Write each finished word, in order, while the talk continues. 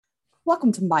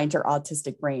Welcome to Mind Your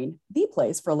Autistic Brain, the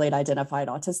place for late identified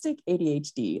autistic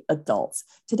ADHD adults.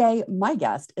 Today, my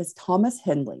guest is Thomas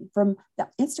Henley from the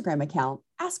Instagram account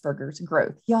Aspergers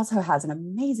Growth. He also has an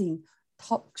amazing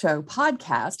talk show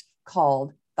podcast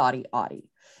called Thoughty Audie.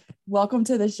 Welcome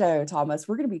to the show, Thomas.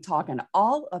 We're going to be talking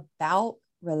all about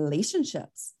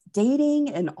relationships, dating,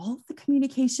 and all the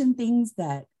communication things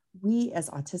that we as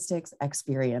autistics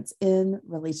experience in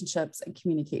relationships and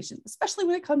communication, especially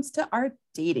when it comes to our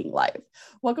dating life.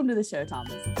 Welcome to the show,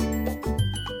 Thomas.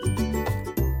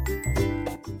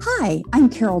 Hi, I'm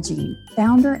Carol Jean,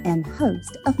 founder and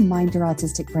host of Mind Your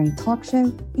Autistic Brain talk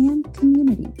show and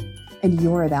community. And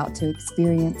you're about to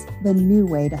experience the new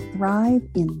way to thrive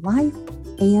in life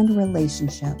and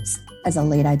relationships as a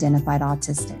late identified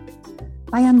autistic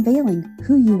by unveiling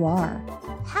who you are,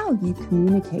 how you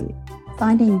communicate,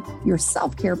 finding your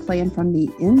self-care plan from the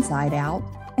inside out,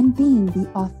 and being the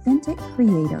authentic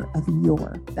creator of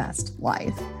your best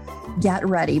life. Get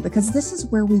ready, because this is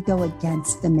where we go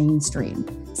against the mainstream,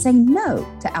 say no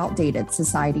to outdated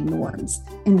society norms,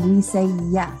 and we say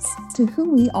yes to who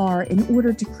we are in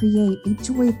order to create a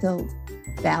joy-filled,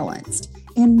 balanced,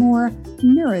 and more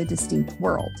neurodistinct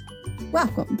world.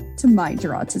 Welcome to Mind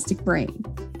Your Autistic Brain.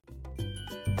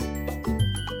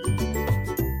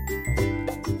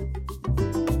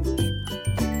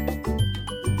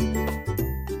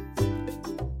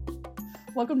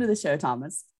 Welcome to the show,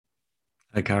 Thomas.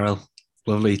 Hi, Carol.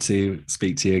 Lovely to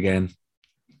speak to you again.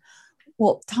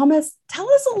 Well, Thomas, tell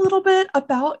us a little bit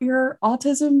about your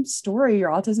autism story,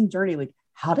 your autism journey. Like,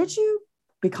 how did you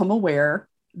become aware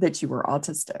that you were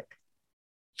autistic?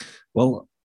 Well,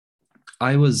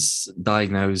 I was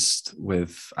diagnosed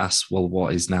with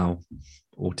what is now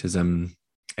autism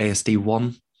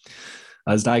ASD1.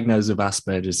 I was diagnosed with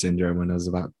Aspergers syndrome when I was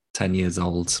about 10 years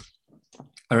old.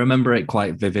 I remember it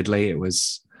quite vividly. It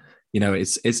was,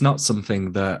 it's not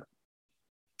something that,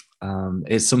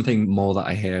 it's something more that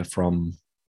I hear from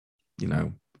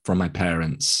my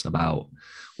parents about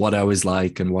what I was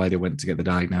like and why they went to get the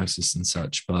diagnosis and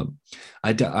such. But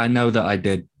I know that I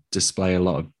did display a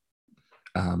lot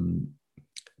of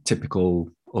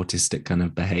typical autistic kind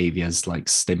of behaviors like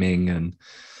stimming. And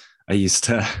I used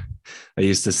to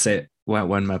sit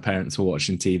when my parents were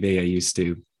watching TV, I used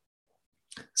to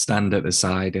stand at the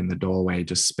side in the doorway,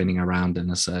 just spinning around in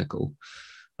a circle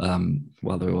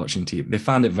while they were watching TV. They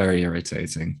found it very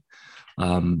irritating.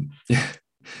 There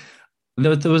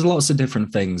was lots of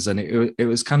different things, and it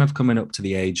was kind of coming up to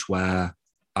the age where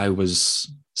I was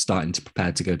starting to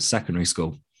prepare to go to secondary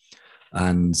school.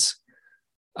 And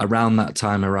around that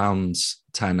time, around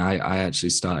 10, I actually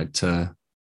started to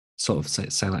sort of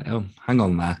say like, oh, hang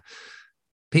on there.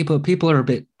 People are a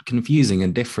bit confusing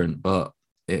and different, but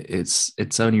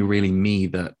it's only really me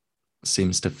that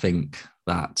seems to think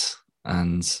that.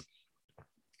 And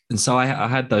so I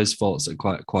had those thoughts at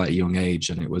quite a young age,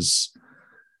 and it was,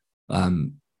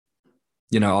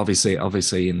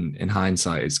 obviously in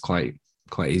hindsight, it's quite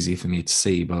easy for me to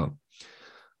see, but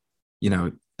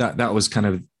that was kind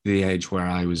of the age where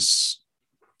I was,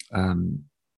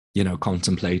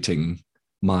 contemplating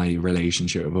my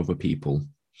relationship with other people,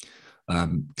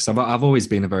 because I've always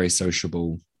been a very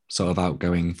sociable, sort of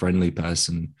outgoing, friendly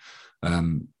person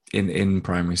in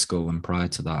primary school and prior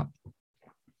to that,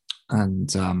 and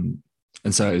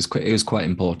so it was quite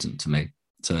important to me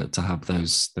to have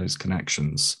those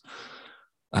connections.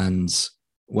 And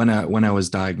when I was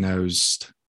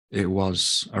diagnosed, it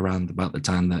was around about the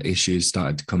time that issues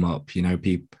started to come up.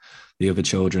 The other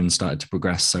children started to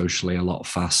progress socially a lot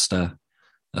faster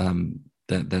than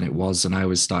it was, and I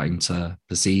was starting to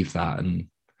perceive that and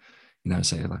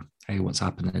say like, hey, what's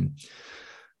happening?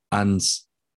 And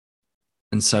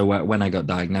so when I got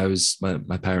diagnosed,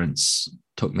 my parents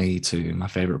took me to my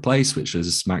favorite place, which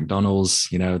was McDonald's.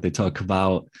 They talk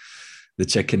about the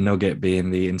chicken nugget being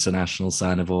the international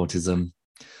sign of autism.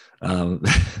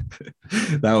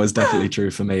 That was definitely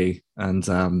true for me. And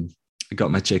I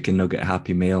got my chicken nugget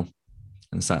Happy Meal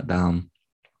and sat down.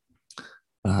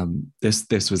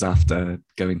 This was after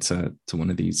going to one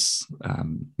of these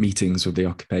meetings with the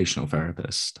occupational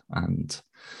therapist, and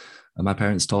my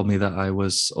parents told me that I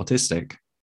was autistic,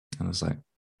 and I was like,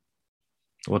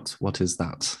 what is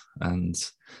that? And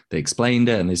they explained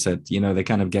it, and they said, they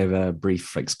kind of gave a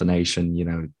brief explanation,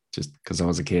 just because I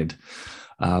was a kid,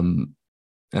 and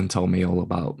told me all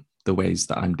about the ways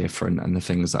that I'm different and the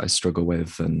things that I struggle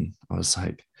with. And I was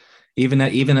like, even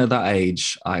at that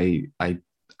age, I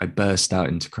burst out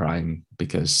into crying,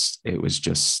 because it was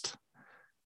just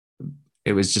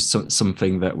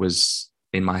something that was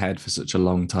in my head for such a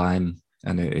long time,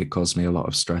 and it caused me a lot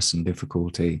of stress and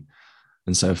difficulty.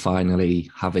 And so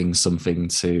finally having something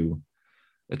to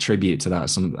attribute to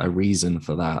that, a reason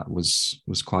for that was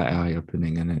quite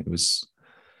eye-opening. And it was,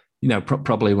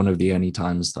 probably one of the only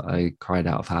times that I cried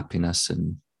out of happiness,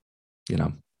 and,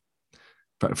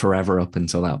 forever up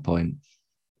until that point.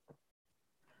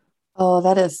 Oh,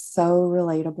 that is so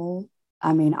relatable.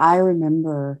 I mean, I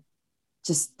remember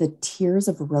just the tears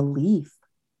of relief,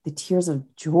 the tears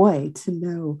of joy to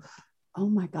know, oh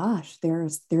my gosh,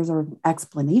 there's an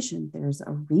explanation, there's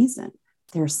a reason,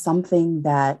 there's something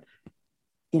that,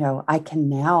 I can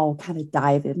now kind of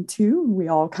dive into. We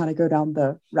all kind of go down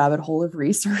the rabbit hole of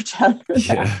research after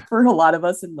that for a lot of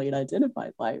us in late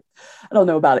identified life. I don't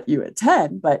know about you at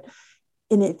 10, but,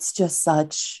 and it's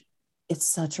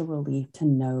such a relief to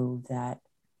know that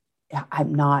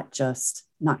I'm not just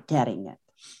not getting it,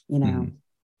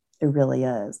 It really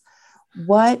is.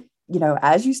 What,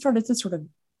 as you started to sort of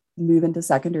move into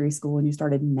secondary school and you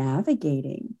started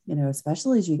navigating,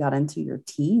 especially as you got into your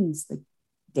teens, the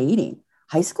dating,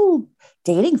 high school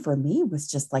dating for me was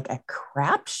just like a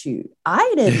crapshoot.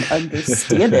 I didn't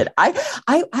understand it. I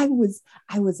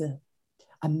was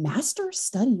a master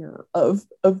studier of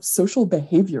social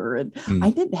behavior, and I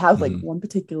didn't have like one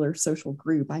particular social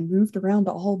group. I moved around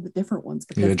to all the different ones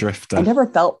because you're a drifter. I never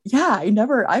felt,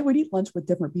 I would eat lunch with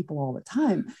different people all the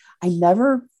time. I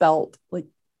never felt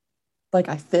like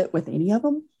I fit with any of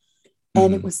them.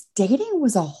 And it was, dating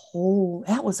was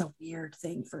that was a weird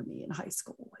thing for me in high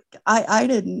school. Like I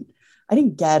didn't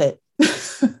get it.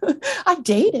 I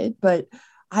dated, but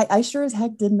I sure as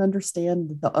heck didn't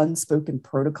understand the unspoken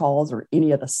protocols or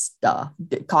any of the stuff.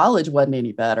 College wasn't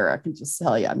any better. I can just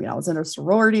tell you. I mean, I was in a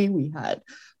sorority. We had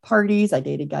parties. I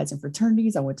dated guys in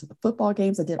fraternities. I went to the football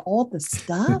games. I did all the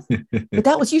stuff. But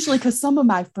that was usually because some of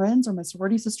my friends or my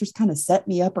sorority sisters kind of set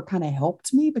me up or kind of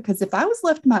helped me, because if I was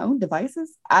left to my own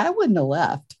devices, I wouldn't have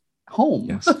left home.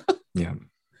 Yes. Yeah.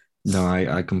 No,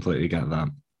 I completely get that.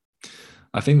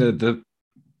 I think that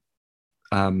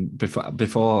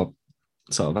before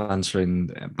sort of answering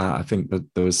that, I think that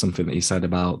there was something that you said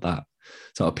about that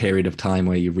sort of period of time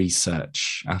where you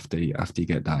research after you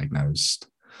get diagnosed.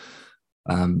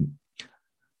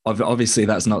 Obviously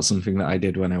that's not something that I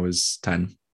did when I was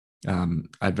 10.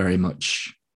 I very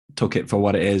much took it for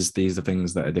what it is. These are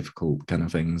things that are difficult kind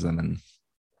of things, and then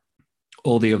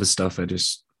all the other stuff I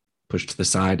just pushed to the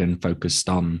side and focused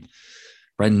on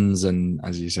friends and,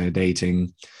 as you say,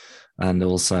 dating, and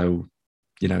also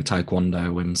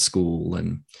taekwondo and school.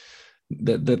 And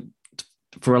that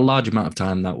for a large amount of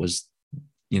time, that was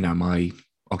my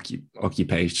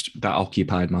occupation that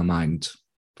occupied my mind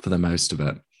for the most of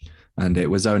it. And it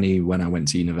was only when I went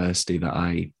to university that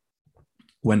I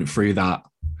went through that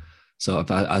sort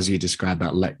of, as you described,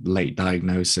 that late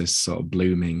diagnosis sort of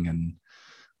blooming and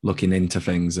looking into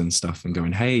things and stuff and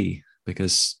going, hey,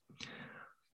 because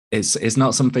it's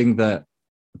not something that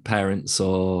parents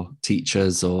or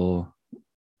teachers or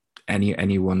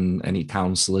any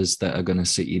counselors that are going to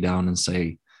sit you down and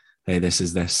say, hey, this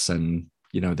is this, and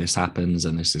this happens,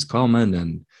 and this is common,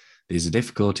 and these are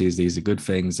difficulties, these are good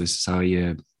things, this is how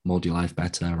you mold your life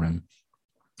better.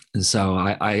 And so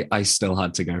I still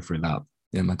had to go through that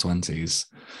in my 20s.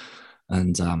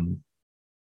 And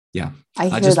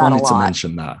I just wanted to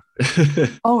mention that.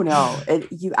 Oh no,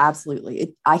 you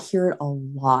absolutely. I hear it a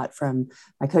lot from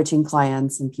my coaching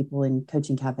clients and people in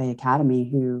Coaching Cafe Academy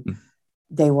who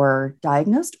they were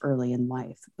diagnosed early in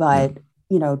life, but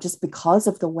just because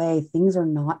of the way things are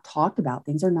not talked about,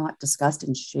 things are not discussed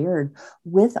and shared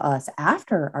with us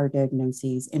after our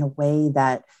diagnoses in a way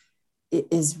that it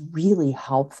is really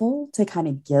helpful to kind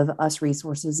of give us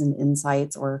resources and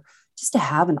insights, or just to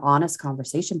have an honest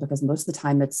conversation, because most of the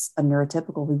time it's a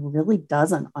neurotypical who really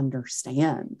doesn't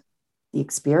understand the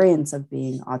experience of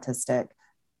being autistic.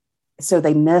 So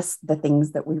they miss the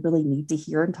things that we really need to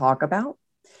hear and talk about.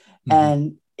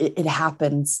 And it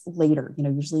happens later,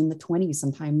 usually in the 20s,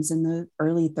 sometimes in the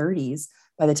early 30s,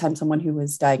 by the time someone who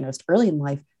was diagnosed early in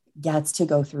life gets to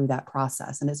go through that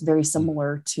process. And it's very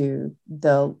similar to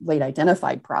the late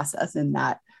identified process in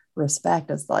that respect.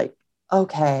 It's like,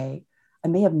 okay, I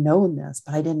may have known this,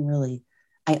 but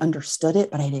I understood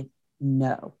it, but I didn't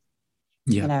know,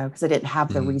 because I didn't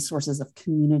have the resources of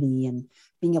community and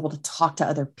being able to talk to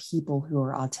other people who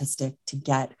are autistic to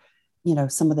get,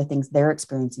 some of the things they're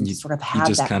experiencing, to sort of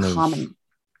have that common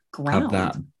ground.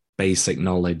 Have that basic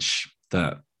knowledge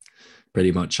that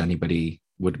pretty much anybody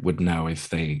would know if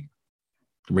they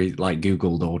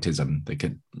Googled autism. They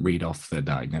could read off the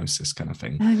diagnosis kind of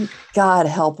thing. God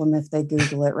help them if they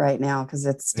Google it right now, because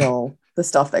it's still the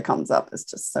stuff that comes up is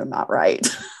just so not right.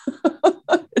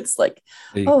 It's like,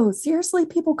 oh, seriously,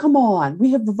 people, come on.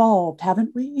 We have evolved,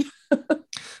 haven't we? But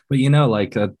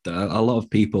a lot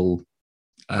of people,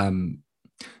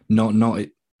 not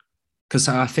because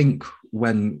I think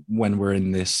when we're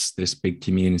in this big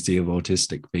community of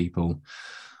autistic people,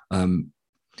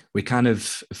 we kind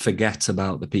of forget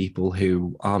about the people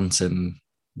who aren't in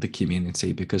the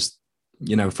community, because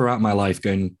throughout my life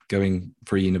going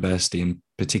for university, and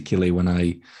particularly when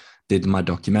I did my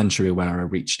documentary where I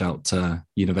reached out to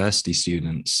university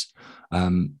students, a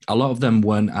lot of them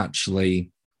weren't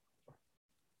actually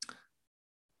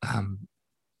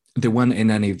they weren't in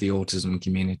any of the autism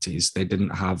communities. They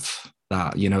didn't have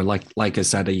that, like I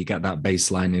said, you get that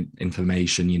baseline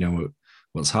information,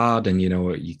 what's hard and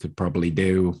what you could probably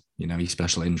do, your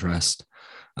special interest.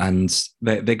 And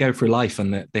they go through life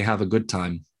and they have a good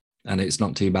time and it's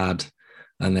not too bad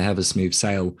and they have a smooth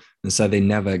sail. And so they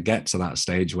never get to that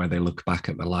stage where they look back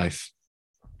at their life.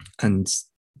 And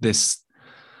this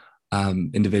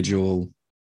individual,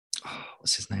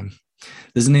 what's his name?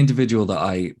 There's an individual that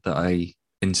I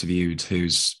interviewed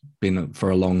who's been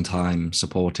for a long time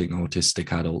supporting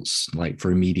autistic adults, like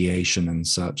for mediation and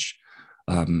such,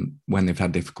 when they've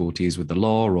had difficulties with the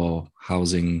law or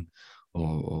housing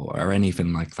or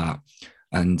anything like that.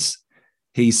 And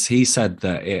he said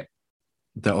that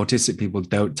autistic people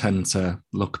don't tend to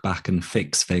look back and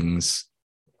fix things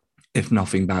if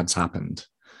nothing bad's happened.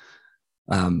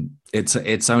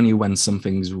 It's only when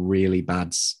something's really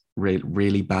bad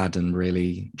and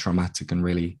really traumatic and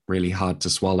really, really hard to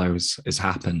swallow has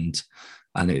happened,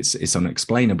 and it's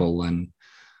unexplainable. And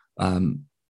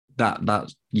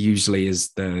that usually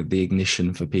is the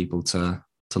ignition for people to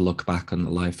look back on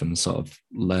life and sort of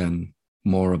learn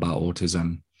more about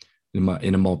autism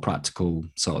in a more practical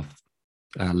sort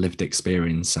of lived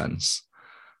experience sense.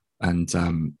 And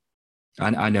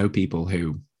I know people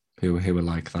who are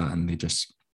like that, and they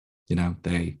just,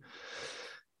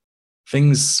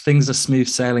 things are smooth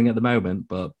sailing at the moment,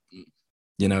 but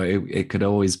it could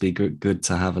always be good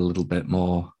to have a little bit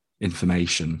more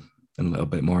information and a little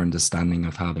bit more understanding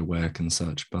of how they work and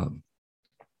such. But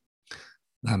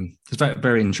it's very,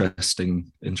 very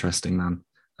interesting man.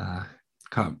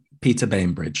 Peter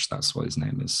Bainbridge, that's what his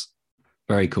name is.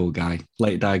 Very cool guy.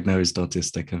 Late diagnosed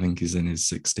autistic. I think he's in his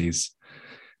 60s.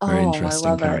 Very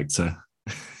interesting character.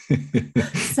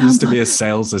 Used to be a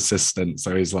sales assistant,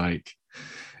 so he's like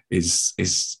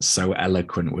is so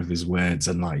eloquent with his words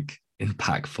and like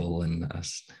impactful and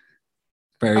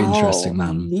very interesting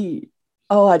man. Neat.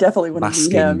 Oh, I definitely want to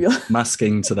meet him.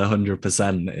 Masking to the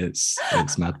 100%.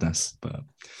 It's madness, but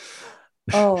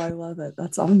oh, I love it.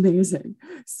 That's amazing.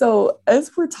 So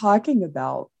as we're talking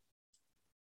about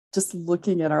just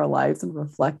looking at our lives and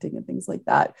reflecting and things like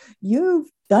that, you've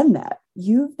done that.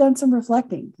 You've done some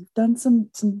reflecting. You've done some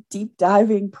deep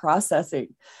diving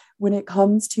processing when it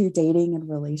comes to dating and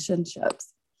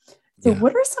relationships. So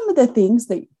what are some of the things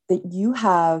that you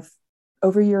have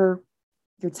over your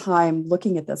time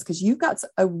looking at this? Because you've got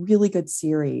a really good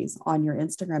series on your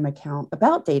Instagram account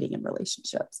about dating and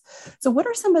relationships. So what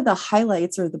are some of the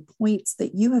highlights or the points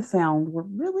that you have found were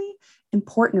really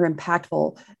important or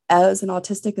impactful as an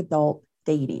autistic adult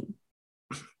dating?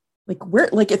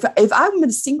 If I'm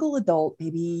a single adult,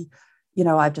 maybe,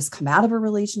 I've just come out of a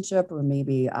relationship, or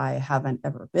maybe I haven't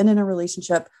ever been in a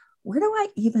relationship. Where do I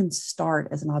even start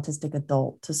as an autistic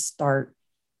adult to start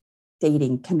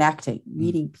dating, connecting,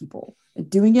 meeting people, and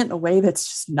doing it in a way that's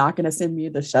just not going to send me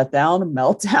the shutdown,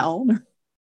 meltdown,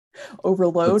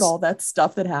 overload, all that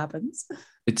stuff that happens?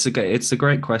 It's a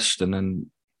great question. And,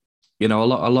 a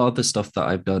lot of the stuff that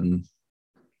I've done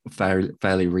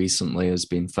fairly recently has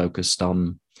been focused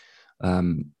on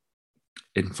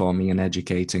informing and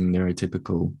educating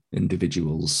neurotypical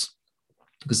individuals,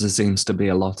 because there seems to be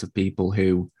a lot of people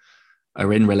who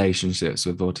are in relationships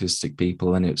with autistic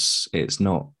people and it's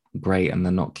not great and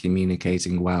they're not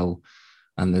communicating well,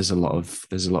 and there's a lot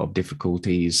of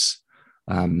difficulties,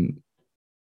 and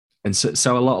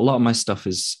so a lot of my stuff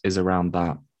is around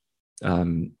that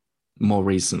more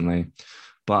recently.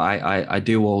 But I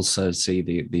do also see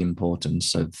the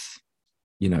importance of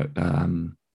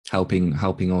helping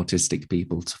autistic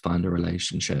people to find a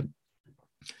relationship.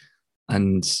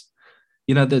 And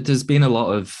there's been a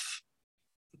lot of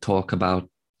talk about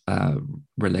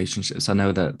relationships. I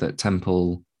know that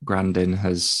Temple Grandin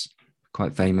has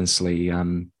quite famously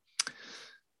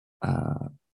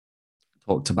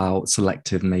talked about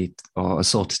selective mate or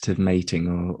assortative mating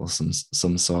or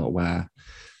some sort,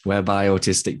 whereby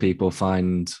autistic people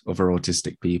find other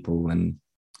autistic people and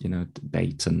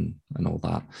date and all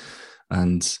that.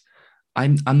 And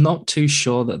I'm not too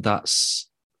sure that that's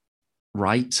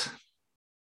right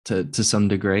to some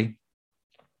degree.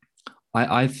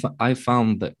 I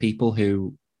found that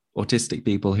autistic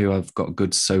people who have got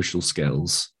good social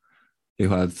skills, who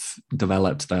have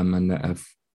developed them and have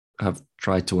have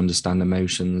tried to understand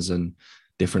emotions and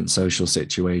different social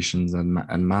situations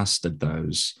and mastered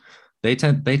those, they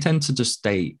tend to just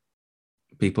date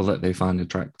people that they find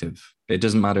attractive. It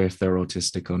doesn't matter if they're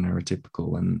autistic or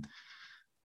neurotypical, and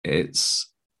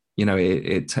it's,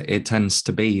 it tends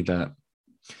to be that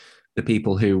the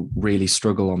people who really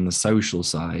struggle on the social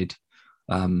side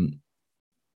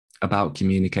about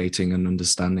communicating and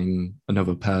understanding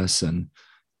another person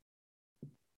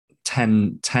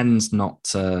tends not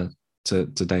to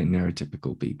date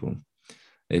neurotypical people.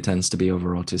 It tends to be other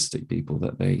autistic people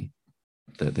that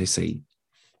they see,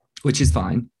 which is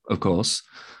fine, of course.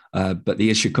 But the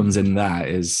issue comes in there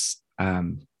is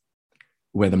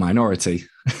we're the minority.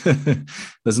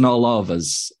 There's not a lot of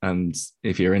us. And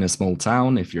if you're in a small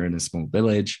town, if you're in a small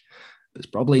village, there's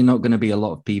probably not going to be a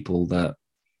lot of people that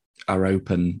are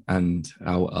open and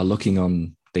are looking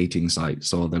on dating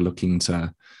sites, or they're looking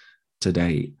to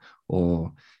date,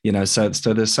 or, so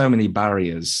there's so many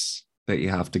barriers that you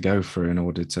have to go through in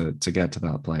order to get to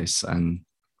that place. And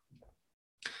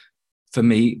for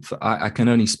me, I can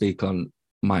only speak on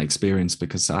my experience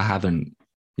because I haven't,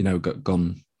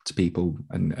 gone to people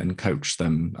and coached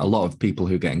them. A lot of people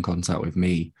who get in contact with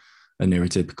me are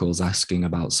neurotypicals, asking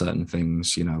about certain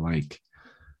things, like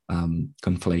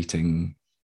conflating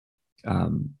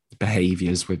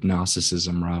behaviors with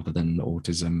narcissism rather than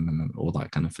autism and all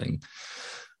that kind of thing.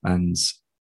 And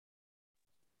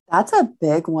that's a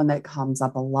big one that comes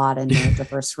up a lot in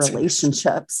neurodiverse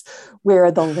relationships,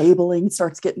 where the labeling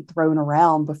starts getting thrown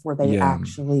around before they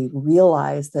actually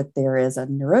realize that there is a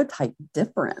neurotype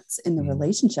difference in the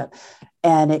relationship.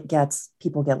 And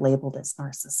people get labeled as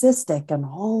narcissistic and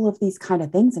all of these kind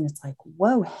of things. And it's like,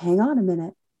 whoa, hang on a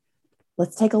minute.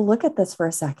 Let's take a look at this for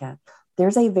a second.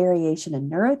 There's a variation in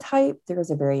neurotype. There is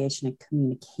a variation in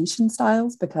communication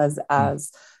styles, because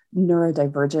as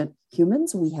neurodivergent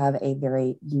humans, we have a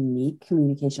very unique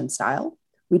communication style.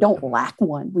 We don't lack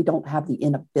one. We don't have the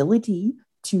inability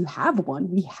to have one.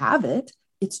 We have it.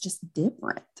 It's just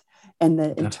different. And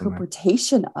the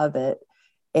interpretation of it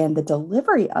and the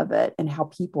delivery of it and how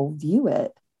people view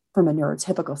it from a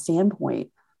neurotypical standpoint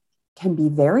can be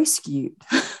very skewed.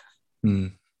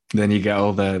 Then you get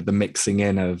all the mixing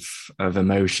in of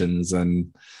emotions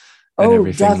and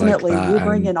everything definitely. Like that. You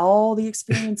bring in all the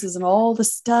experiences and all the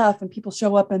stuff, and people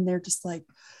show up and they're just like,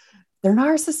 they're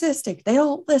narcissistic. They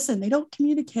don't listen. They don't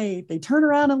communicate. They turn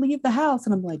around and leave the house.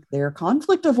 And I'm like, they're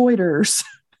conflict avoiders.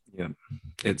 Yeah.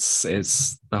 It's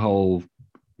the whole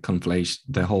conflation,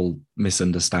 the whole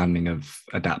misunderstanding of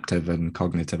adaptive and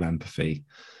cognitive empathy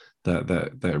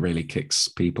that really kicks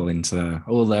people into,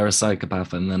 they're a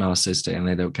psychopath and they're narcissistic and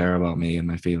they don't care about me and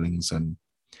my feelings and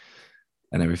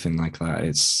everything like that.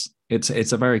 It's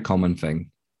a very common thing.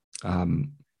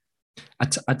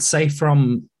 I'd say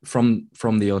from the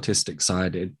autistic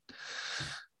side,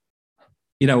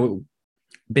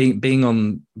 being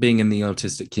in the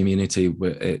autistic community,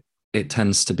 it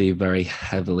tends to be very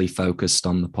heavily focused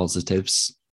on the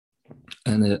positives.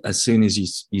 And as soon as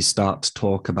you start to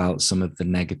talk about some of the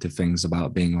negative things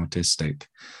about being autistic,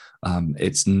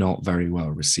 it's not very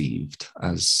well received,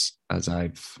 as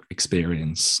I've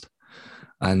experienced.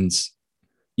 And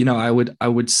I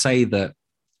would say that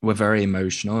we're very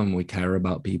emotional and we care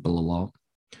about people a lot.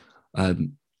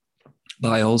 But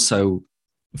I also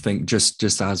think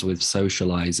just as with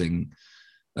socializing,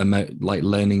 like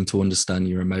learning to understand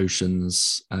your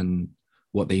emotions and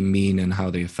what they mean and how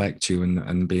they affect you,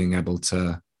 and being able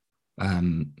to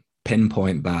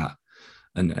pinpoint that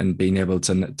and being able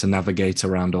to navigate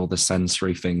around all the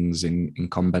sensory things in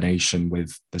combination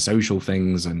with the social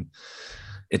things. And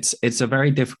it's a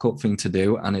very difficult thing to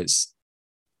do. And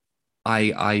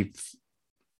I've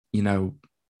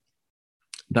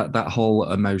that whole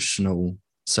emotional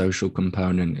social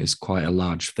component is quite a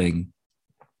large thing,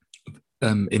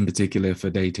 in particular for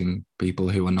dating people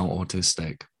who are not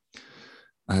autistic.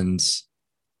 And,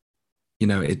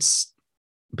 it's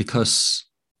because,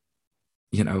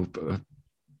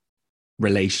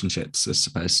 relationships are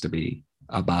supposed to be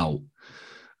about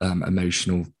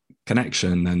emotional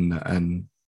connection and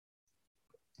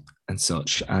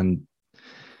such. And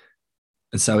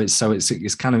so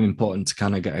it's kind of important to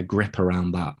kind of get a grip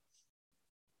around that.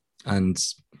 And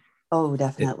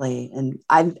definitely. And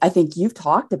I think you've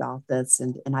talked about this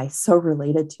and I so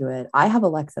related to it. I have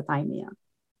alexithymia.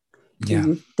 Yeah.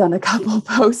 You've done a couple of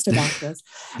posts about this.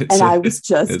 I was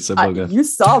just, you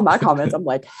saw my comments. I'm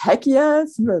like, heck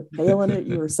yes, you are nailing it.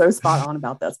 You were so spot on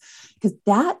about this. Because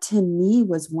that to me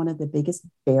was one of the biggest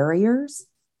barriers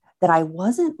that I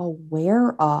wasn't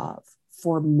aware of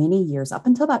for many years, up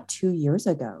until about 2 years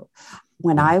ago.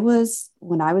 when I was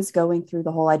going through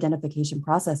the whole identification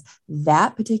process,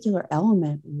 that particular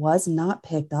element was not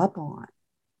picked up on.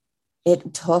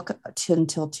 It took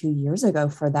until 2 years ago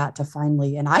for that to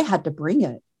finally, and I had to bring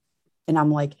it. And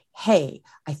I'm like, hey,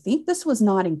 I think this was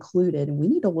not included, and we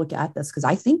need to look at this because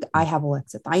I think I have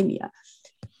alexithymia.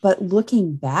 But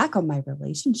looking back on my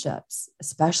relationships,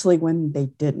 especially when they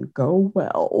didn't go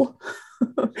well,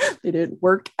 they didn't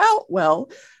work out well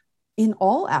in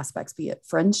all aspects, be it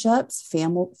friendships,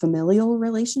 familial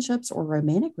relationships, or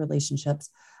romantic relationships,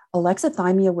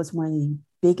 alexithymia was one of the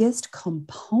biggest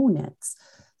components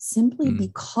simply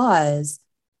because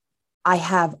I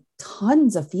have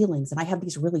tons of feelings and I have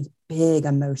these really big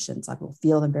emotions. I will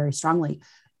feel them very strongly.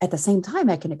 At the same time,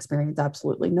 I can experience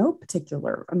absolutely no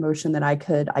particular emotion that I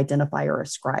could identify or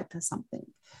ascribe to something.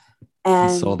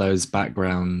 And you saw those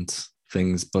background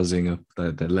things buzzing up,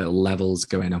 the little levels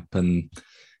going up, and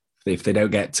if they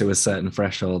don't get to a certain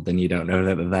threshold, then you don't know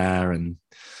that they're there. And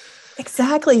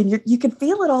exactly. And you can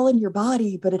feel it all in your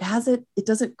body, but it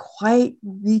doesn't quite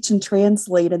reach and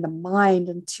translate in the mind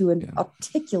into an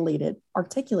articulated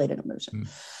emotion.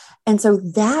 And so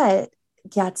that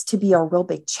gets to be a real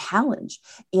big challenge.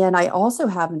 And I also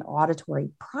have an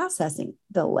auditory processing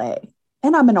delay,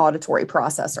 and I'm an auditory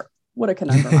processor. What a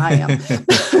conundrum I am.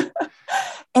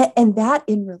 and that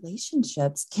in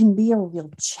relationships can be a real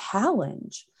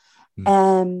challenge.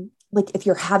 And like if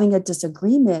you're having a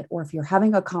disagreement or if you're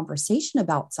having a conversation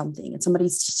about something and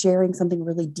somebody's sharing something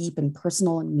really deep and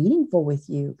personal and meaningful with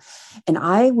you, and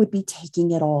I would be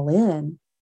taking it all in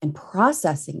and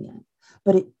processing it.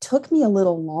 But it took me a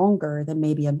little longer than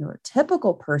maybe a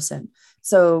neurotypical person.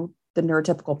 So the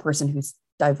neurotypical person who's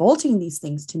divulging these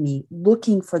things to me,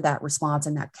 looking for that response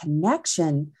and that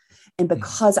connection. And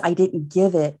because I didn't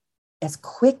give it as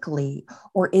quickly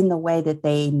or in the way that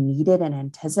they needed and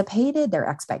anticipated their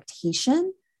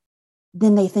expectation,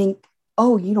 then they think,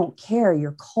 oh, you don't care.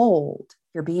 You're cold.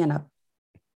 You're being a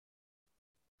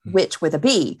witch with a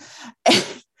B.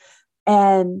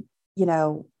 And,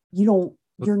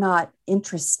 you're not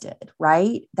interested,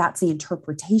 right? That's the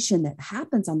interpretation that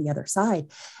happens on the other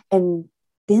side. And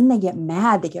then they get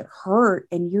mad, they get hurt,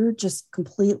 and you're just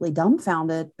completely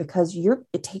dumbfounded because you're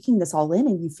taking this all in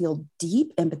and you feel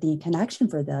deep empathy and connection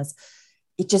for this.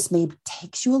 It just maybe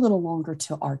takes you a little longer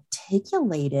to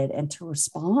articulate it and to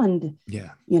respond.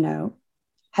 Yeah.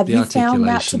 Have you found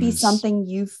that to be something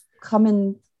you've come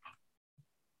in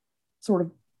sort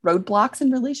of roadblocks in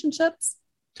relationships?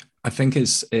 I think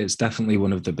it's definitely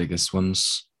one of the biggest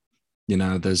ones.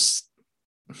 There's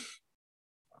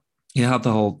you have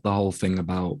the whole thing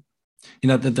about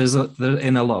there's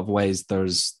in a lot of ways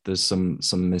there's some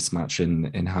mismatch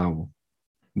in how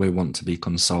we want to be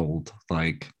consoled.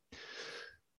 Like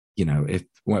if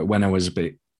when I was a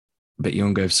bit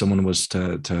younger, if someone was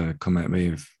to come at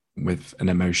me with an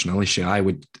emotional issue, I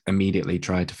would immediately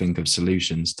try to think of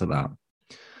solutions to that.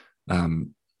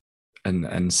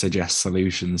 And suggest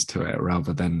solutions to it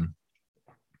rather than,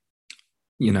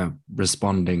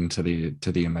 responding to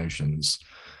the emotions.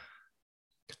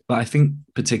 But I think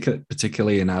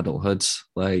particularly in adulthood,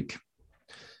 like,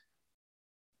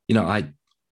 I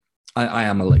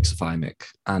am alexithymic,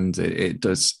 and it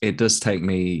does take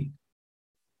me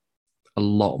a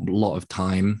lot of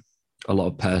time, a lot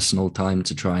of personal time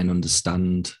to try and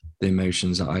understand the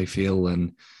emotions that I feel,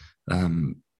 and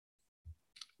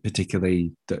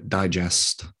particularly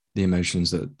digest the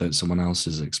emotions that someone else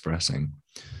is expressing.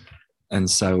 And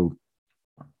so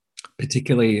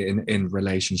particularly in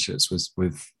relationships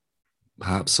with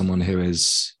perhaps someone who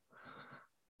is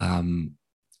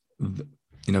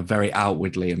very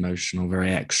outwardly emotional, very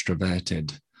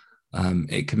extroverted,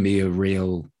 it can be a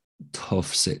real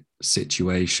tough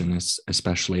situation,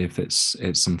 especially if it's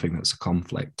something that's a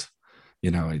conflict.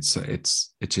 It's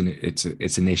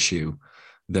an issue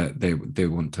that they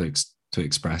want to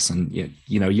express, and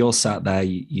you're sat there,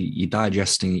 you're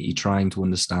digesting it, you're trying to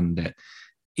understand it.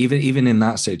 Even in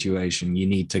that situation, you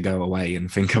need to go away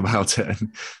and think about it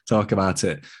and talk about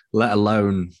it, let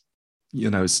alone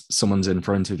someone's in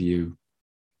front of you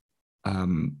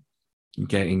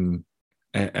getting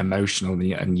emotional,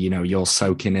 and you're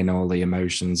soaking in all the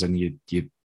emotions, and you're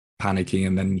panicking,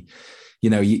 and then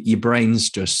your brain's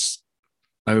just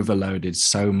overloaded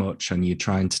so much, and you're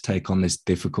trying to take on this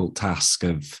difficult task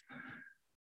of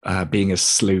being a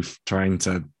sleuth, trying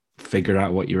to figure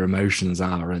out what your emotions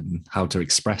are and how to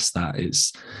express that.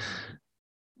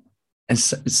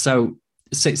 So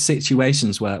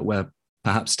situations where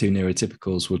perhaps two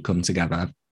neurotypicals would come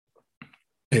together,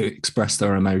 express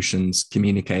their emotions,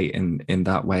 communicate in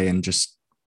that way, and just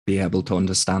be able to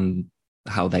understand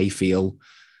how they feel,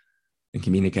 and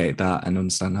communicate that and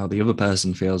understand how the other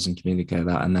person feels and communicate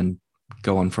that, and then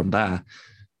go on from there,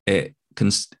 it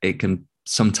can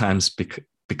sometimes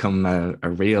become a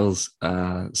real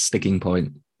sticking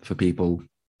point for people.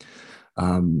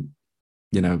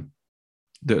 You know,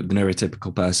 the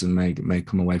neurotypical person may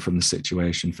come away from the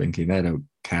situation thinking they don't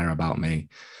care about me.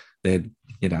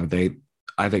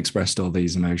 I've expressed all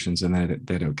these emotions and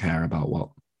they don't care about what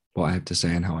I have to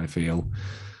say and how I feel.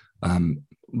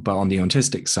 But on the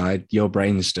autistic side, your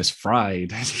brain's just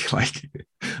fried. You're like,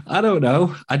 I don't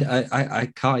know. I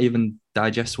can't even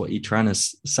digest what you're trying to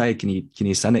say. Can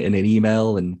you send it in an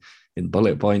email and in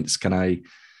bullet points? Can I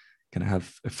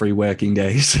have 3 working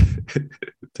days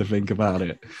to think about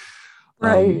it?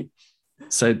 Right.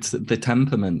 So it's the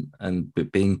temperament and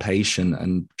being patient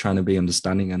and trying to be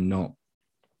understanding and not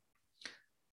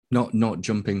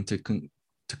jumping to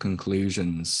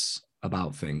conclusions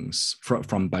about things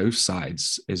from both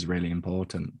sides is really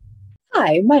important.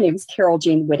 Hi, my name is Carol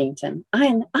Jean Whittington,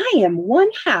 and I am one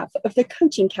half of the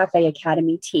Coaching Cafe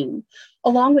Academy team,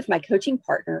 along with my coaching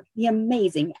partner, the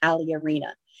amazing Ali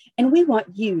Arena. And we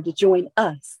want you to join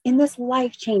us in this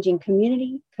life-changing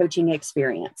community coaching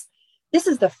experience. This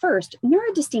is the first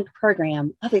neurodistinct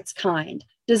program of its kind,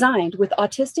 designed with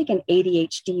autistic and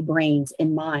ADHD brains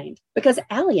in mind, because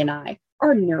Ali and I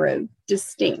are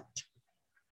neurodistinct.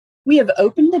 We have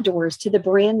opened the doors to the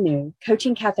brand new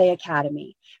Coaching Cafe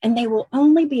Academy, and they will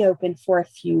only be open for a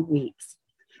few weeks.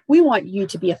 We want you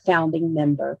to be a founding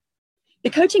member.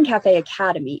 The Coaching Cafe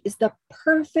Academy is the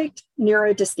perfect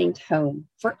neurodistinct home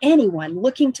for anyone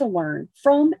looking to learn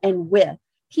from and with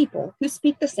people who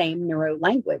speak the same neuro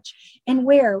language and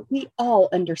where we all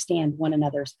understand one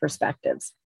another's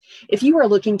perspectives. If you are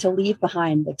looking to leave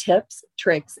behind the tips,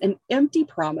 tricks, and empty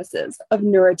promises of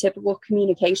neurotypical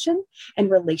communication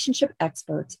and relationship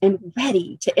experts and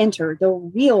ready to enter the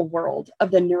real world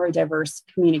of the neurodiverse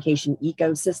communication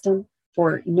ecosystem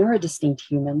for neurodistinct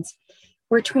humans,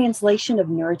 where translation of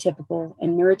neurotypical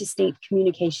and neurodistinct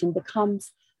communication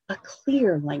becomes a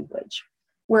clear language,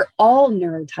 where all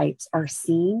neurotypes are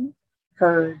seen,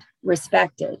 heard,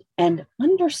 respected, and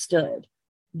understood,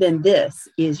 then this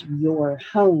is your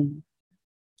home.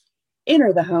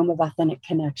 Enter the home of authentic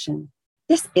connection.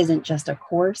 This isn't just a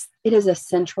course, it is a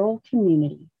central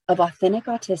community of authentic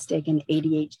autistic and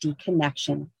ADHD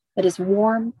connection that is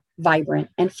warm, vibrant,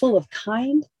 and full of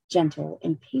kind, gentle,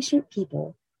 and patient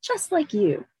people just like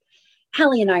you.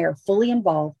 Hallie and I are fully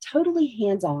involved, totally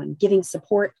hands-on, giving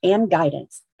support and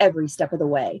guidance every step of the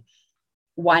way.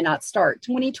 Why not start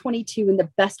 2022 in the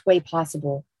best way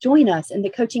possible? Join us in the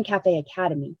Coaching Cafe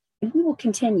Academy, and we will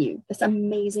continue this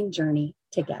amazing journey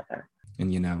together.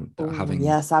 And,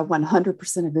 Yes, I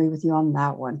 100% agree with you on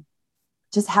that one.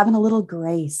 Just having a little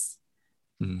grace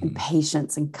and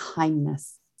patience and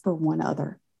kindness for one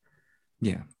another.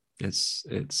 Yeah, it's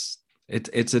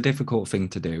a difficult thing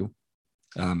to do.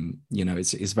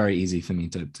 It's very easy for me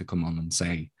to come on and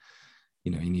say,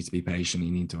 you need to be patient,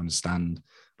 you need to understand.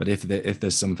 But if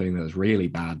there's something that's really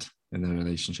bad in the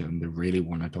relationship and they really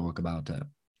want to talk about it,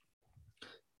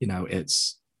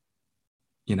 it's,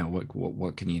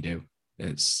 what can you do?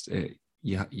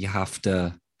 You have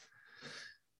to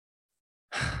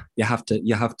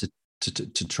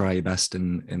try your best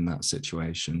in that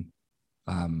situation.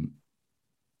 And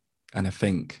I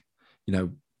think,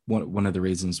 one of the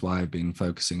reasons why I've been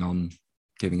focusing on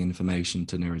giving information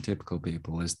to neurotypical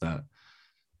people is that,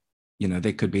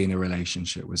 they could be in a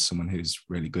relationship with someone who's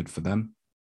really good for them,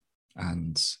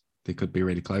 and they could be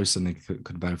really close and they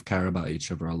could both care about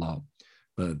each other a lot.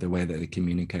 But the way that they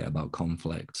communicate about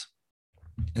conflict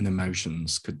and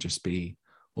emotions could just be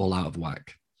all out of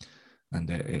whack. And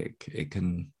it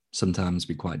can sometimes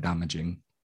be quite damaging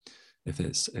if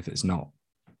it's not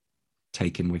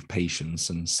taken with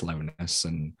patience and slowness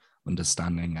and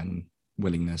understanding and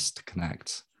willingness to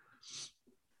connect.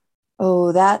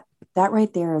 Oh, that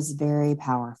right there is very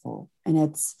powerful. And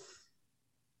it's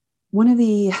one of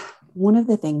the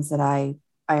things that I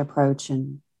approach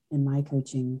in my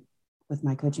coaching with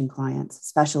my coaching clients,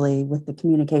 especially with the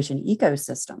communication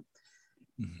ecosystem,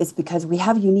 is because we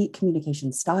have unique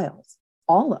communication styles.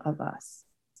 All of us,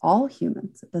 all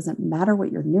humans, it doesn't matter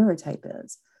what your neurotype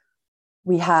is.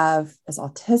 We have, as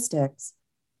autistics,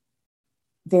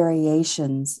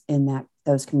 variations in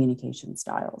those communication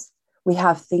styles. We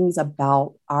have things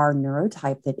about our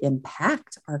neurotype that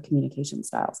impact our communication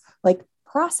styles, like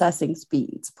processing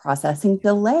speeds, processing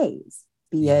delays,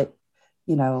 be it,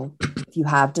 if you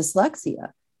have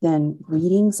dyslexia, then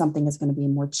reading something is going to be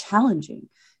more challenging.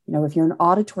 If you're an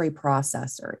auditory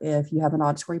processor, if you have an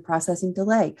auditory processing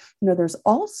delay, there's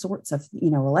all sorts of,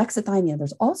 alexithymia,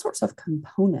 there's all sorts of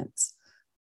components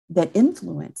that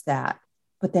influence that,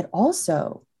 but that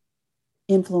also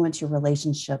influence your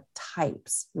relationship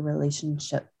types, your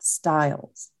relationship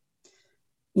styles.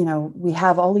 You know, we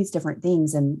have all these different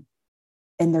things, and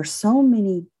there's so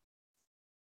many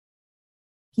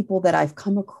people that I've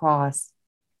come across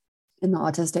in the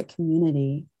autistic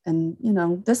community. And, you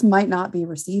know, this might not be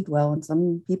received well, and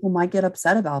some people might get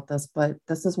upset about this, but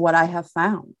this is what I have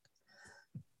found,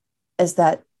 is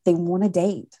that they want to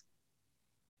date,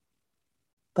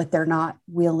 but they're not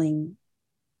willing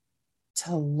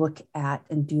to look at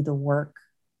and do the work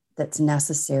that's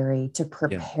necessary to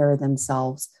prepare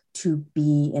themselves to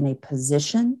be in a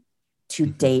position to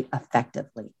date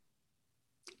effectively.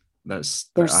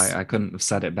 I couldn't have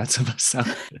said it better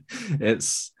myself.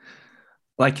 It's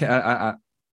like I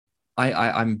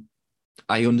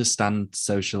understand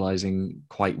socializing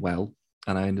quite well,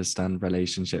 and I understand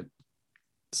relationships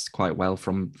quite well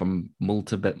from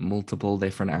multiple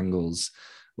different angles.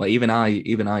 Like even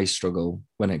I struggle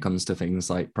when it comes to things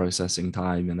like processing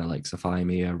time and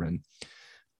alexithymia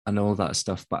and all that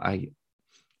stuff. But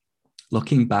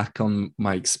looking back on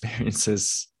my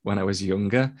experiences when I was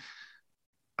younger,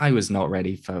 I was not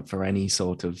ready for any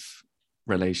sort of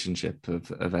relationship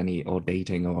of any, or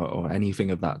dating or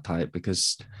anything of that type,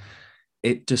 because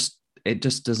it just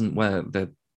doesn't work.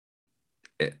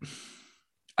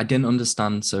 I didn't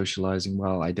understand socializing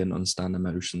well. I didn't understand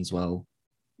emotions well.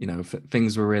 You know,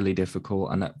 things were really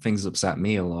difficult, and things upset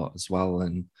me a lot as well.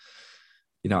 And,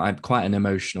 you know, I'm quite an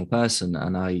emotional person,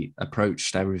 and I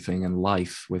approached everything in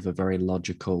life with a very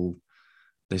logical,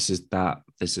 this is that,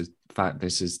 this is fact,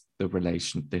 this is the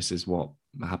relation, this is what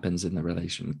happens in the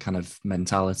relation kind of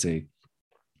mentality.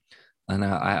 And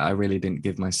I really didn't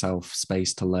give myself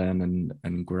space to learn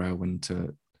and grow, and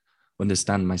to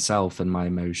understand myself and my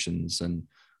emotions, and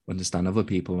understand other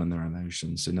people and their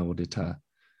emotions, in order to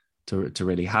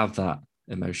really have that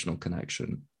emotional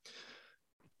connection.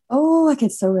 Oh, I can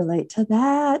so relate to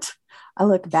that. I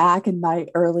look back in my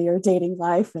earlier dating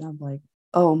life and I'm like,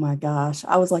 oh my gosh,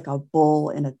 I was like a bull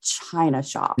in a china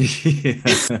shop.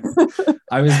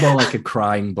 I was more like a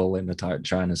crying bull in a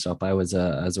china shop. I was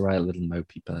a right little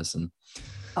mopey person.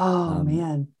 Oh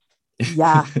man.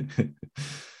 Yeah.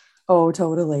 Oh,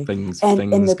 totally. Things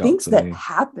and the things that me.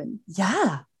 happen.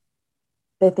 Yeah.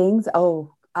 The things,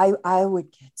 I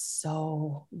would get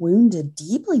so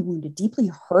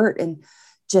deeply hurt, and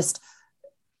just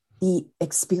the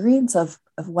experience of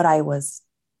what I was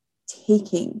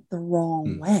taking the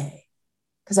wrong way,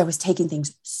 because I was taking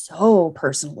things so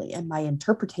personally, and my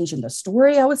interpretation, the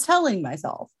story I was telling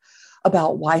myself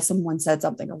about why someone said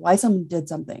something or why someone did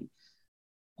something,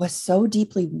 was so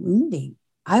deeply wounding.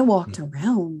 I walked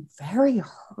around very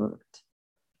hurt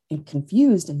and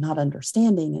confused and not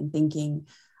understanding, and thinking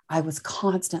I was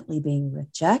constantly being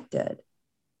rejected.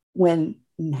 When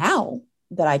now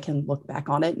that I can look back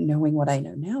on it, knowing what I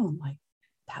know now, I'm like,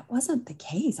 that wasn't the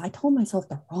case. I told myself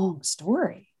the wrong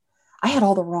story. I had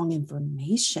all the wrong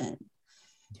information.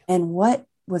 And what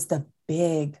was the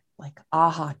big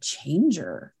aha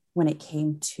changer when it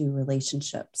came to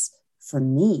relationships for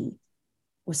me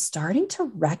was starting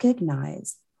to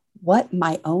recognize what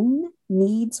my own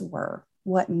needs were,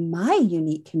 what my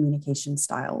unique communication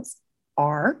styles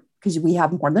are, because we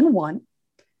have more than one,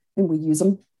 and we use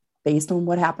them based on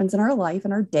what happens in our life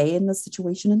and our day and the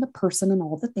situation and the person and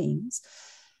all the things.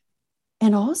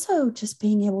 And also just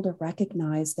being able to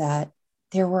recognize that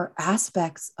there were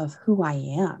aspects of who I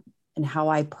am and how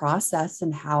I process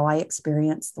and how I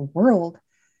experience the world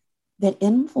that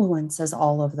influences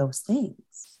all of those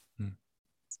things.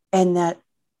 And that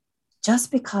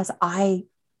just because I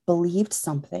believed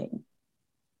something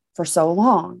for so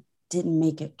long didn't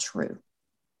make it true.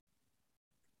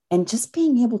 And just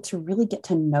being able to really get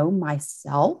to know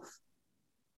myself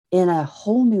in a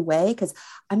whole new way. Because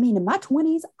I mean, in my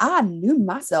 20s, I knew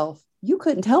myself. You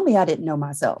couldn't tell me I didn't know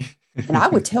myself. And I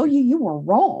would tell you were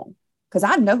wrong, because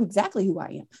I know exactly who I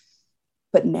am.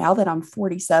 But now that I'm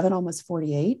 47, almost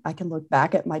 48, I can look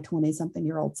back at my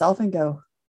 20-something-year-old self and go,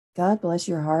 God bless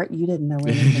your heart. You didn't know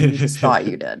anything. You just thought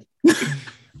you did.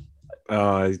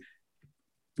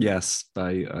 Yes,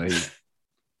 I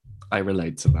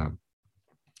relate to that.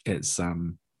 It's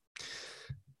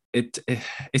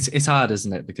hard,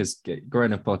 isn't it? Because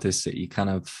growing up autistic, you kind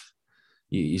of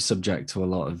you subject to a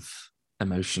lot of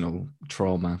emotional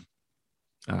trauma,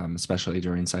 especially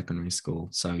during secondary school.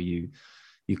 So you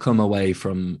come away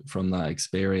from that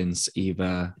experience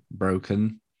either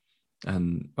broken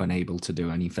and unable to do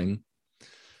anything,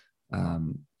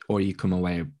 or you come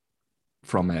away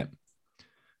from it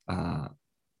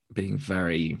being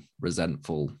very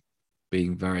resentful,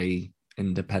 being very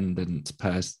independent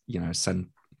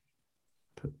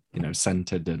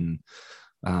centered and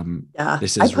Yeah,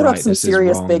 this I is put up right, some this is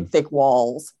serious wrong. big thick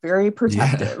walls, very Yeah,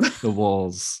 protective. the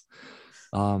walls,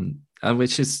 and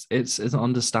which is it's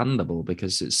understandable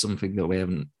because it's something that we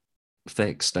haven't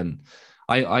fixed. And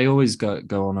I always go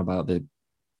on about the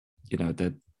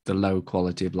low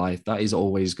quality of life. That is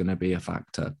always going to be a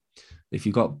factor. If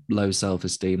you've got low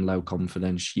self-esteem, low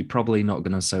confidence, you're probably not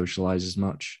going to socialize as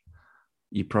much.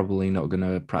 You're probably not going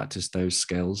to practice those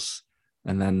skills.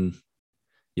 And then,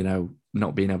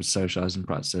 not being able to socialize and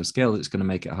practice those skills, it's going to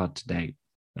make it hard to date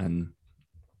and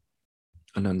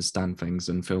understand things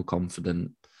and feel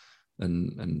confident.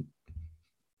 And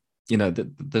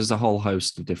there's a whole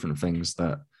host of different things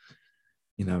that,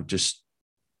 just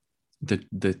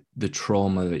the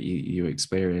trauma that you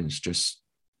experience just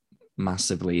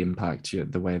massively impact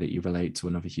the way that you relate to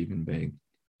another human being.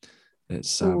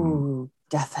 It's Ooh,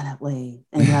 definitely.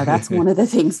 And that's one of the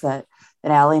things that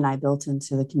Allie and I built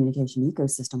into the communication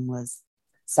ecosystem was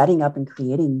setting up and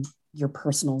creating your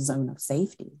personal zone of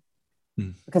safety.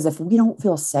 Because if we don't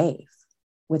feel safe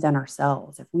within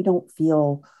ourselves, if we don't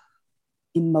feel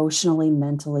emotionally,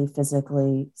 mentally,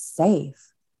 physically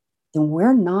safe, then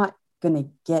we're not going to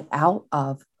get out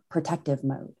of protective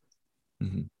mode.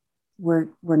 Mm-hmm.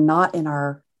 We're not in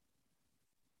our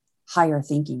higher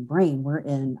thinking brain. We're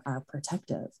in our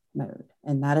protective mode.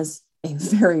 And that is a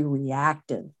very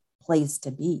reactive place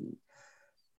to be.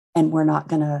 And we're not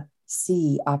going to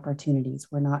see opportunities.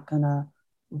 We're not going to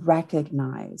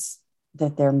recognize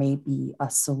that there may be a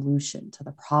solution to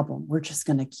the problem. We're just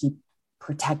going to keep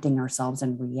protecting ourselves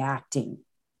and reacting.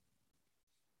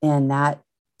 And that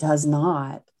does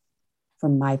not,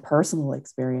 from my personal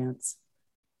experience,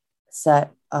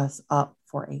 set us up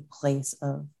for a place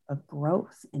of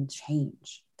growth and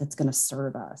change that's going to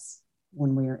serve us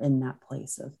when we are in that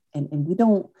place of, and we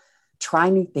don't try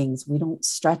new things. We don't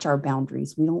stretch our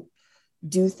boundaries. We don't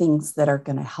do things that are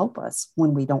going to help us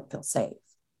when we don't feel safe.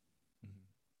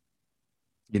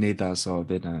 You need that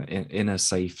sort of inner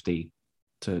safety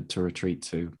to retreat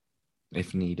to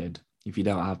if needed. If you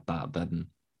don't have that, then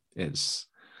it's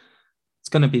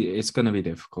going to be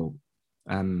difficult.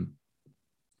 I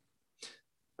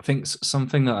think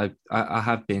something that I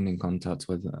have been in contact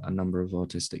with a number of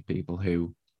autistic people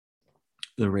who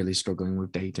are really struggling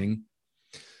with dating,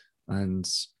 and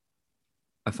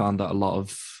I found that a lot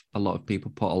of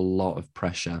people put a lot of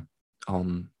pressure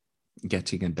on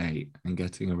getting a date and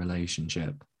getting a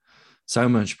relationship. So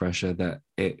much pressure that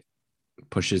it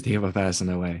pushes the other person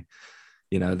away.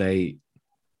 They're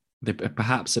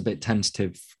perhaps a bit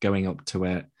tentative going up to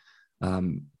it.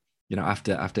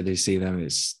 After they see them,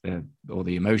 it's all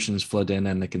the emotions flood in,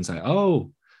 and they can say,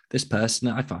 "Oh, this person,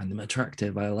 I find them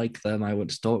attractive. I like them. I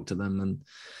want to talk to them," and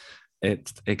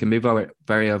it can be very,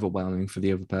 very overwhelming for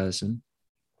the other person.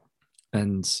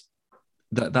 And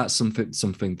that's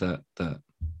something that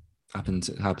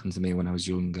happened to me when I was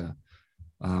younger.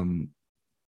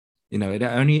 It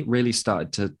only really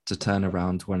started to turn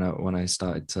around when I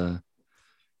started to,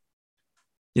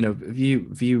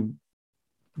 view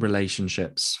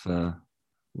relationships for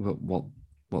what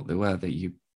they were, that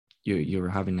you were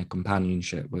having a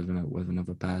companionship with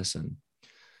another person.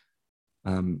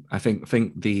 I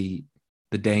think the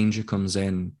danger comes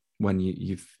in when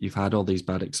you've had all these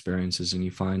bad experiences and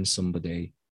you find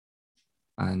somebody,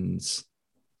 and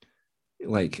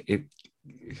like it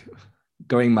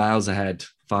going miles ahead,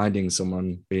 finding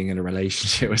someone, being in a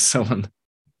relationship with someone,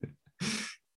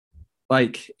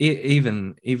 like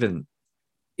even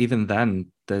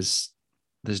then there's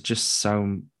just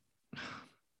so,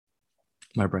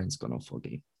 my brain's gone all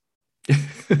foggy.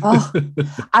 Oh,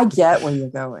 I get where you're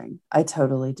going. I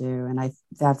totally do. And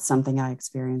that's something I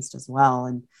experienced as well.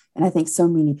 And I think so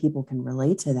many people can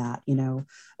relate to that,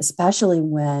 especially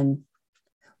when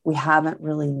we haven't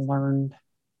really learned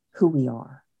who we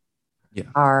are. Yeah.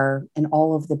 And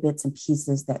all of the bits and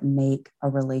pieces that make a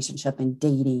relationship and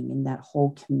dating and that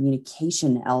whole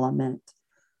communication element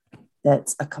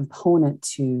that's a component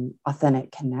to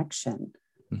authentic connection.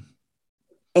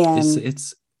 And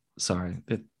it's sorry.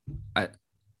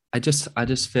 I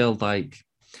just feel like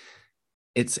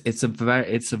it's a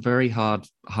very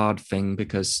hard thing,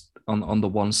 because on the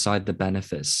one side, the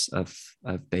benefits of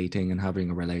dating and having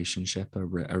a relationship are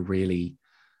really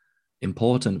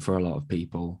important for a lot of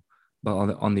people, but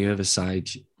on the other side,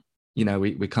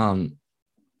 we can't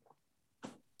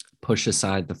push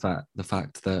aside the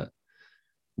fact that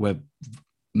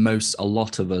a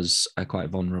lot of us are quite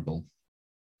vulnerable,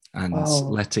 and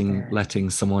letting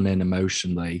someone in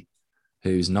emotionally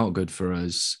who's not good for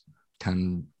us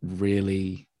can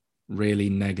really, really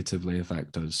negatively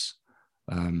affect us,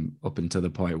 up until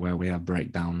the point where we have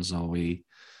breakdowns, or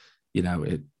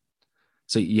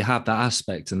So you have that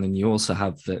aspect, and then you also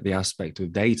have the aspect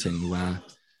of dating where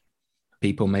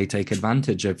people may take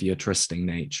advantage of your trusting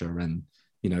nature. And,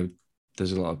 you know,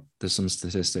 there's some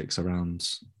statistics around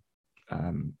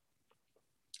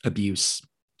abuse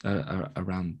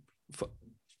around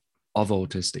of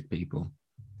autistic people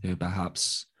who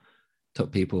perhaps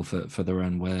took people for their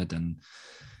own word. And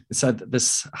it said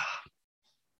this,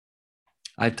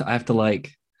 I have to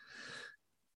like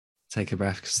take a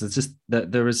breath, because there's just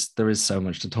there is so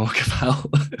much to talk about.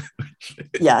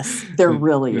 Yes, there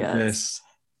really is.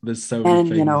 There's so many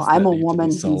things, I'm a need woman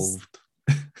to be solved.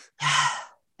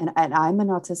 And I'm an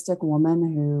autistic woman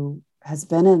who has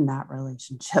been in that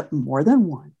relationship more than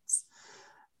once,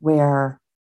 where,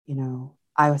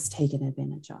 I was taken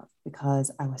advantage of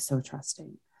because I was so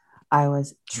trusting. I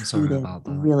was treated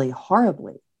really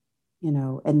horribly,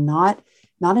 and not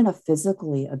in a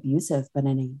physically abusive, but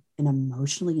in an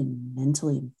emotionally and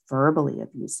mentally and verbally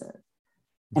abusive.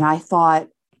 And I thought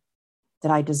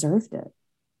that I deserved it.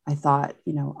 I thought,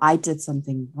 I did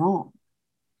something wrong.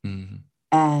 Mm-hmm.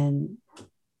 And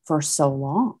for so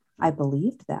long, I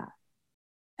believed that,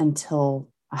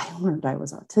 until I learned I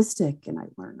was autistic, and I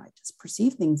learned I just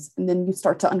perceive things. And then you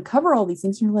start to uncover all these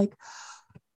things, and you're like,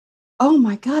 oh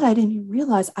my God, I didn't even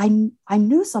realize I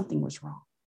knew something was wrong,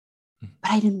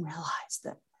 but I didn't realize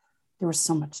that there was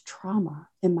so much trauma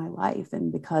in my life.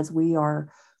 And because we are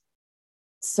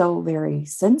so very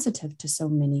sensitive to so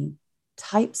many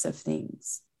types of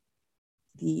things,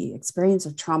 the experience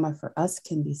of trauma for us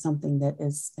can be something that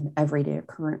is an everyday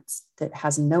occurrence that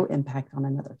has no impact on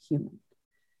another human.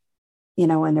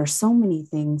 And there's so many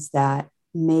things that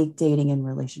make dating and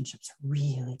relationships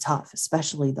really tough,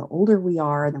 especially the older we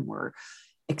are, the more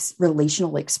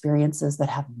relational experiences that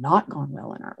have not gone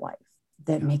well in our life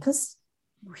that make us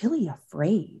really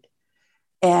afraid.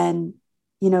 And,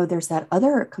 there's that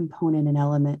other component and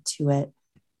element to it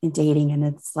in dating. And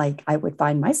it's like, I would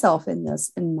find myself in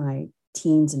this in my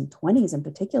teens and 20s in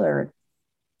particular,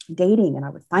 dating, and I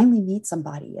would finally meet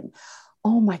somebody, and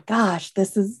oh my gosh,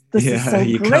 this is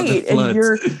so great. And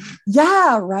you're,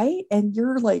 right. And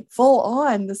you're like full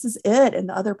on, this is it. And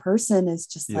the other person is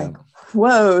just like,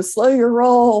 whoa, slow your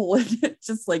roll. And it's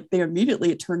just like,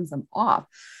 it turns them off.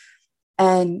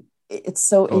 And it's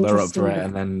so interesting. They're up for it,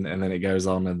 and then it goes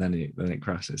on, and then it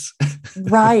crashes.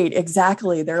 Right.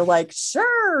 Exactly. They're like,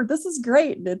 sure, this is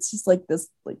great. And it's just like this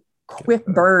like quick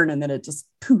burn, and then it just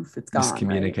poof, it's gone.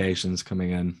 Miscommunications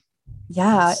coming in.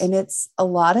 Yeah. And it's a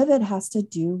lot of it has to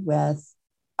do with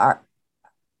our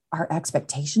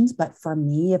expectations. But for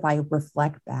me, if I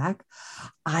reflect back,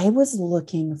 I was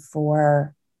looking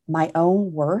for my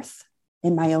own worth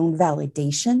and my own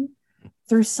validation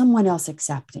through someone else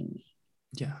accepting me.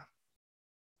 Yeah.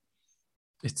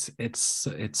 It's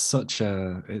such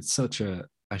a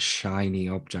shiny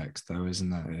object, though,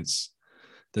 isn't it?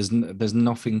 There's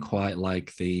nothing quite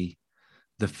like the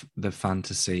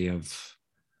fantasy of,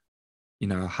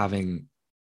 having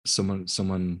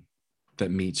someone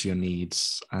that meets your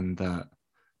needs and that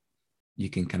you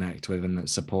can connect with, and that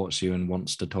supports you and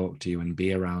wants to talk to you and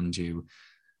be around you,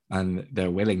 and they're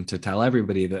willing to tell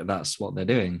everybody that that's what they're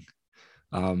doing.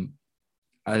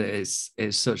 It's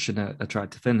such an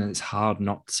attractive thing, and it's hard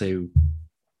not to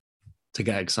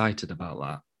get excited about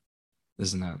that,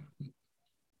 isn't it?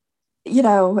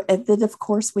 And then of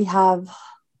course we have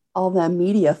all the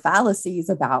media fallacies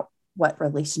about what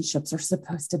relationships are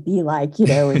supposed to be like,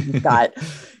 and you've got,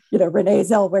 Renee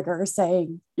Zellweger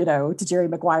saying, to Jerry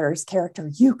Maguire's character,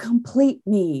 you complete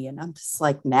me. And I'm just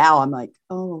like, now I'm like,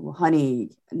 oh,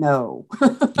 honey, no,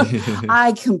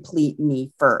 I complete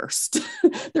me first.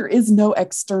 There is no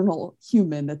external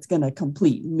human that's going to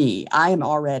complete me. I am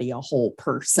already a whole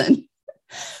person.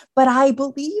 But I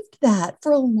believed that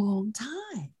for a long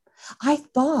time. I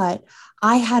thought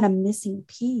I had a missing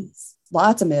piece,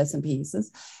 lots of missing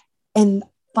pieces, and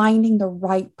finding the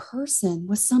right person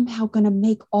was somehow going to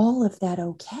make all of that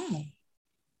okay.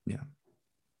 Yeah.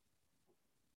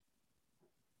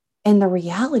 And the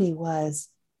reality was,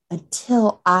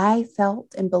 until I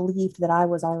felt and believed that I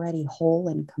was already whole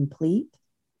and complete,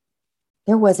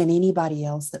 there wasn't anybody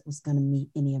else that was going to meet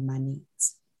any of my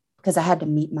needs, because I had to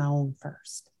meet my own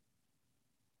first.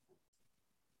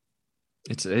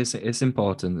 It's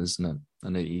important, isn't it?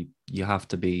 And you have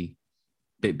to be,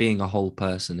 being a whole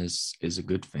person is a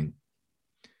good thing.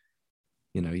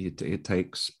 It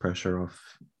takes pressure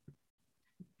off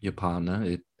your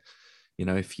partner.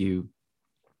 If you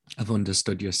have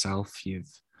understood yourself,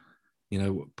 you've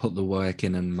put the work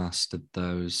in and mastered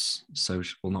those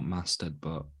social, well, not mastered,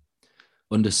 but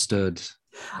understood.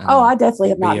 Oh, I definitely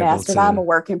have not mastered. I'm a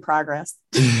work in progress.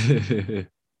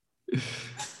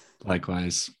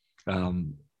 Likewise.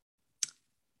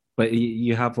 But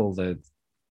you have all the,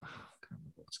 I can't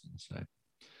remember what I was going to say.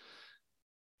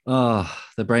 Oh,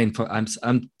 the brain. I'm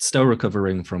still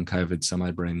recovering from COVID, so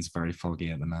my brain's very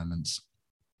foggy at the moment.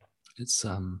 It's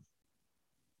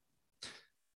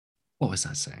what was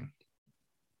I saying?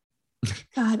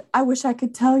 God, I wish I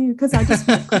could tell you because I just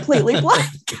completely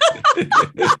blanked.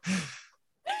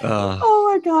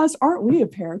 Oh my gosh, aren't we a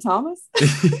pair, Thomas?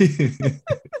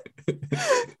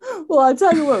 Well, I'll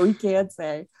tell you what we can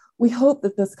say. We hope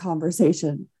that this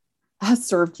conversation has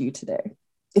served you today.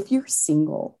 If you're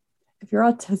single, if you're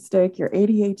autistic, you're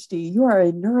ADHD, you are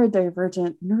a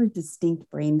neurodivergent, neurodistinct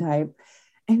brain type,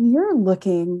 and you're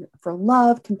looking for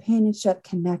love, companionship,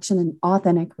 connection, and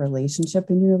authentic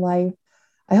relationship in your life,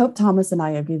 I hope Thomas and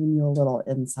I have given you a little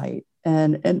insight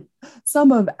and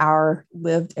some of our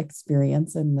lived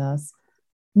experience in this,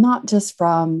 not just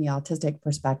from the autistic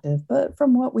perspective, but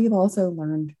from what we've also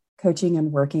learned coaching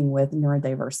and working with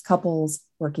neurodiverse couples,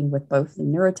 working with both the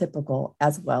neurotypical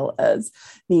as well as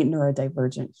the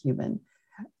neurodivergent human.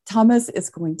 Thomas is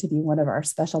going to be one of our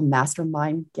special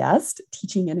mastermind guests,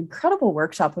 teaching an incredible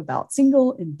workshop about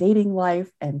single and dating life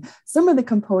and some of the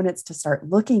components to start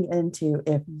looking into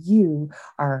if you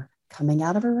are coming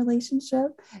out of a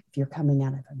relationship, if you're coming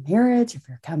out of a marriage, if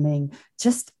you're coming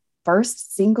just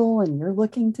first single and you're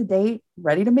looking to date,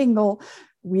 ready to mingle.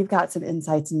 We've got some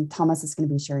insights, and Thomas is going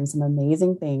to be sharing some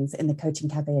amazing things in the Coaching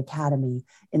Cafe Academy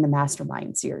in the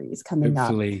Mastermind series coming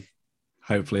up.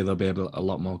 Hopefully there'll be a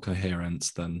lot more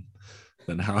coherence than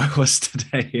how I was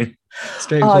today.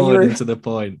 Straightforward and to the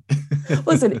point.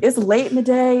 Listen, it's late in the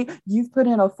day. You've put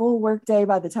in a full work day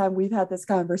by the time we've had this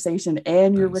conversation,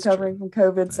 and you're recovering from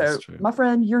COVID. So, my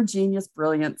friend, you're genius,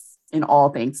 brilliance in all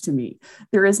things to me.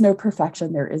 There is no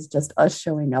perfection. There is just us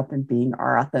showing up and being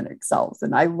our authentic selves.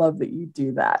 And I love that you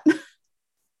do that.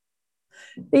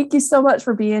 Thank you so much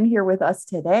for being here with us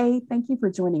today. Thank you for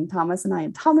joining Thomas and I.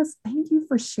 And Thomas, thank you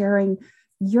for sharing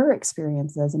your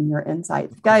experiences and your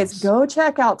insights. Guys, go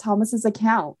check out Thomas's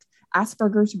account,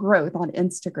 Aspergers Growth, on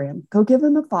Instagram. Go give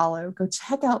him a follow. Go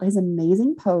check out his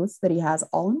amazing posts that he has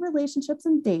all in relationships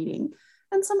and dating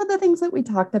and some of the things that we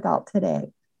talked about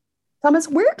today. Thomas,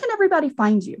 where can everybody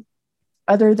find you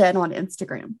other than on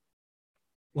Instagram?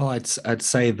 Well, I'd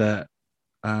say that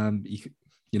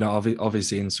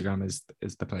obviously Instagram is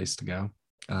the place to go.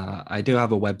 I do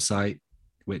have a website,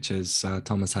 which is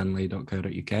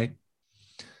thomashenley.co.uk.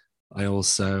 I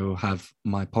also have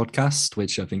my podcast,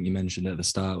 which I think you mentioned at the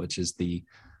start, which is the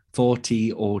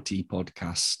 40 Auti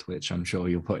podcast, which I'm sure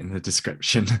you'll put in the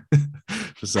description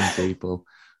for some people.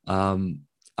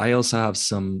 I also have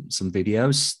some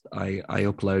videos. I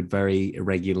upload very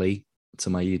irregularly to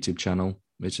my YouTube channel,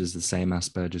 which is the same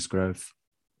Aspergers Growth.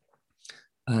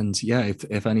 And yeah,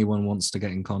 if anyone wants to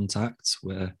get in contact,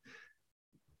 where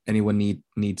anyone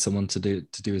needs someone to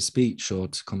do a speech or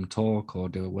to come talk or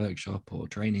do a workshop or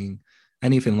training,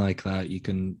 anything like that, you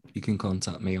can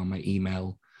contact me on my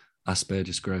email,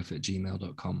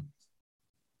 aspergersgrowth@gmail.com.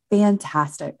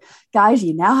 Fantastic. Guys,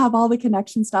 you now have all the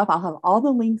connection stuff. I'll have all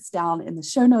the links down in the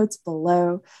show notes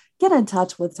below. Get in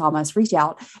touch with Thomas, reach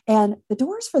out. And the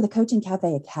doors for the Coaching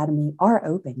Cafe Academy are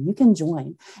open. You can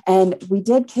join. And we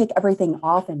did kick everything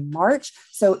off in March.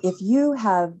 So if you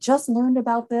have just learned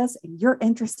about this and you're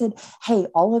interested, hey,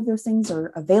 all of those things are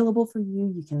available for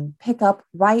you. You can pick up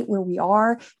right where we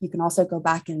are. You can also go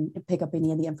back and pick up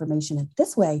any of the information. And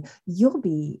this way, you'll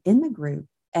be in the group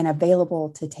and available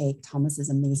to take Thomas's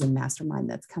amazing mastermind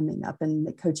that's coming up in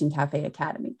the Coaching Cafe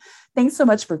Academy. Thanks so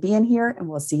much for being here, and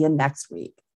we'll see you next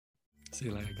week. See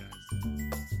you later, guys.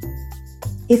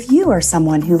 If you are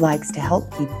someone who likes to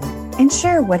help people and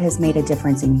share what has made a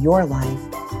difference in your life,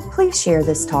 please share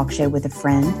this talk show with a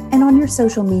friend and on your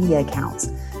social media accounts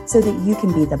so that you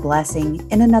can be the blessing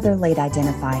in another late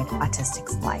identified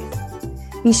autistic's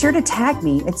life. Be sure to tag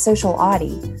me at Social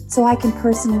Audi so I can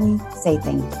personally say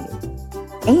thank you.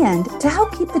 And to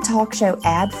help keep the talk show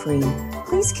ad-free,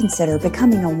 please consider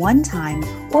becoming a one-time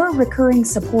or recurring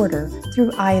supporter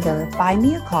through either Buy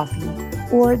Me a Coffee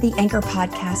or the Anchor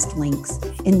podcast links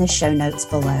in the show notes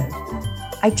below.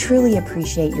 I truly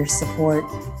appreciate your support.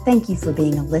 Thank you for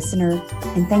being a listener,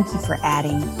 and thank you for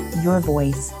adding your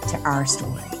voice to our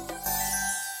story.